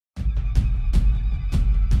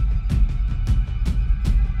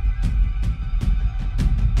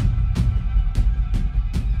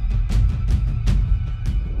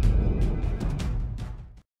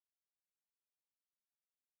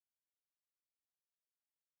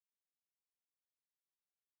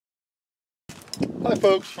Hi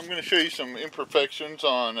folks, I'm going to show you some imperfections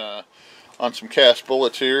on some cast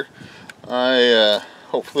bullets here.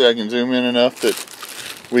 Hopefully I can zoom in enough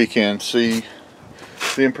that we can see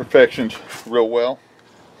the imperfections real well.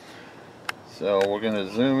 So we're going to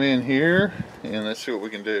zoom in here and let's see what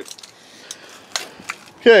we can do.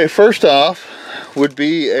 Okay, first off would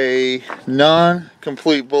be a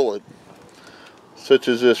non-complete bullet, such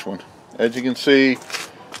as this one. As you can see,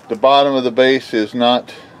 the bottom of the base is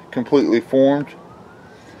not completely formed.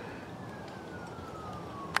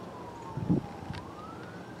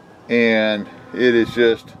 And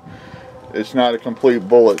it's not a complete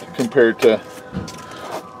bullet compared to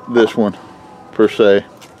this one per se.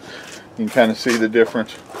 You can kind of see the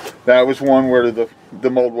difference. That was one where the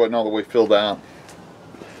mold wasn't all the way filled out.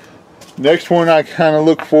 Next one I kind of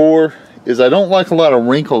look for is I don't like a lot of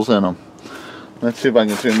wrinkles in them. Let's see if I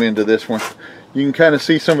can zoom into this one. You can kind of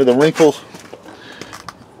see some of the wrinkles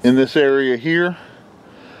in this area here.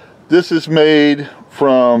 This is made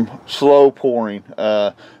from slow pouring.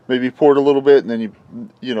 Maybe poured a little bit and then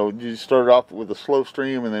you started off with a slow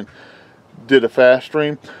stream and then did a fast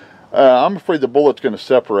stream. I'm afraid the bullet's going to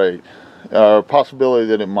separate. Possibility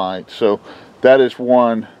that it might. So that is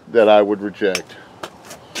one that I would reject.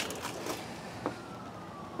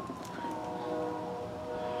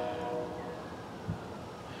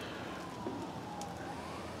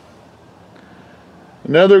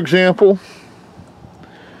 Another example.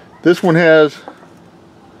 This one has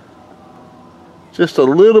just a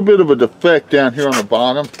little bit of a defect down here on the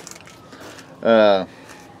bottom,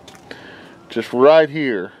 just right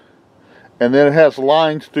here, and then it has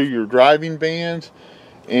lines through your driving bands,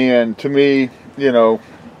 and to me,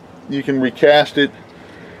 you can recast it.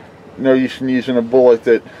 No use in using a bullet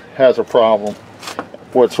that has a problem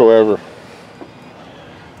whatsoever.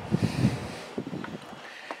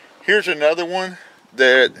 Here's another one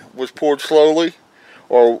that was poured slowly,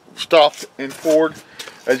 or stopped and poured.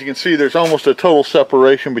 As you can see, there's almost a total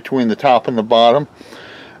separation between the top and the bottom.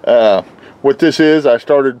 What this is, I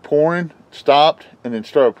started pouring, stopped, and then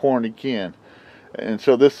started pouring again. And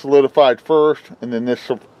so this solidified first, and then this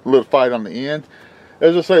solidified on the end.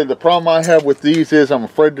 As I say, the problem I have with these is I'm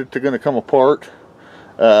afraid that they're going to come apart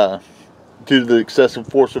due to the excessive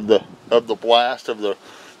force of the blast of the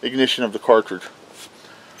ignition of the cartridge.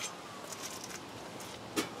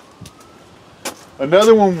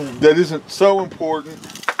 Another one that isn't so important,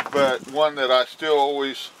 but one that I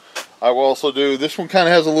will also do. This one kind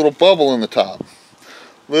of has a little bubble in the top,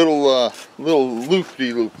 little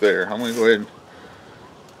loop-de-loop there. I'm going to go ahead and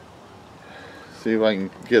see if I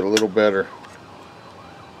can get a little better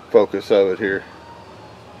focus of it here.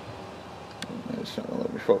 It's not going to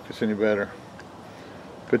let me focus any better,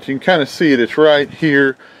 but you can kind of see it. It's right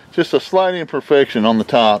here, just a slight imperfection on the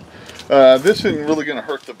top. This isn't really going to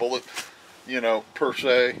hurt the bullet, per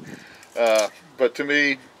se, but to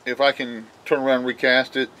me, if I can turn around and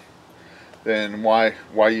recast it, then why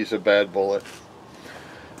use a bad bullet?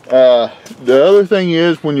 The other thing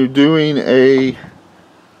is, when you're doing a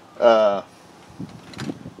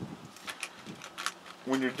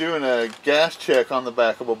gas check on the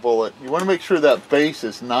back of a bullet, you want to make sure that base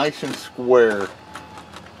is nice and square.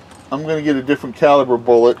 I'm going to get a different caliber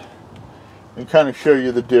bullet and kind of show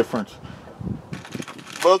you the difference.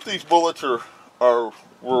 Both these bullets were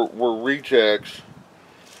rejects,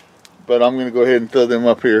 but I'm going to go ahead and throw them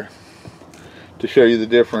up here to show you the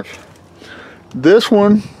difference. This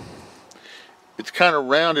one, it's kind of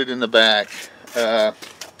rounded in the back.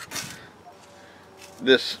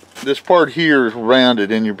 This part here is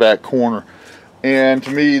rounded in your back corner, and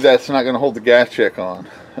to me that's not going to hold the gas check on.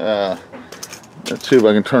 Let's see if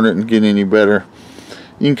I can turn it and get any better.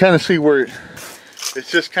 You can kind of see where it's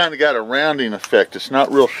just kind of got a rounding effect. It's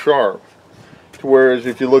not real sharp. Whereas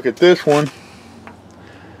if you look at this one,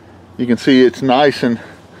 you can see it's nice and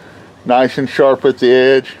sharp at the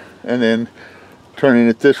edge, and then turning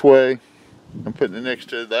it this way and putting it next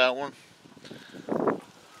to that one,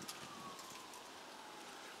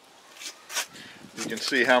 you can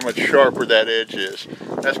see how much sharper that edge is.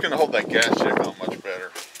 That's going to hold that gas check on much better.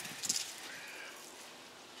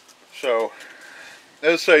 So,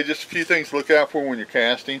 as I say, just a few things to look out for when you're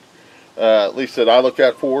casting, at least that I look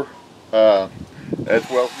out for, as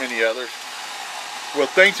well as many others. Well,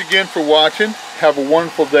 thanks again for watching. Have a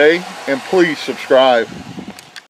wonderful day, and please subscribe.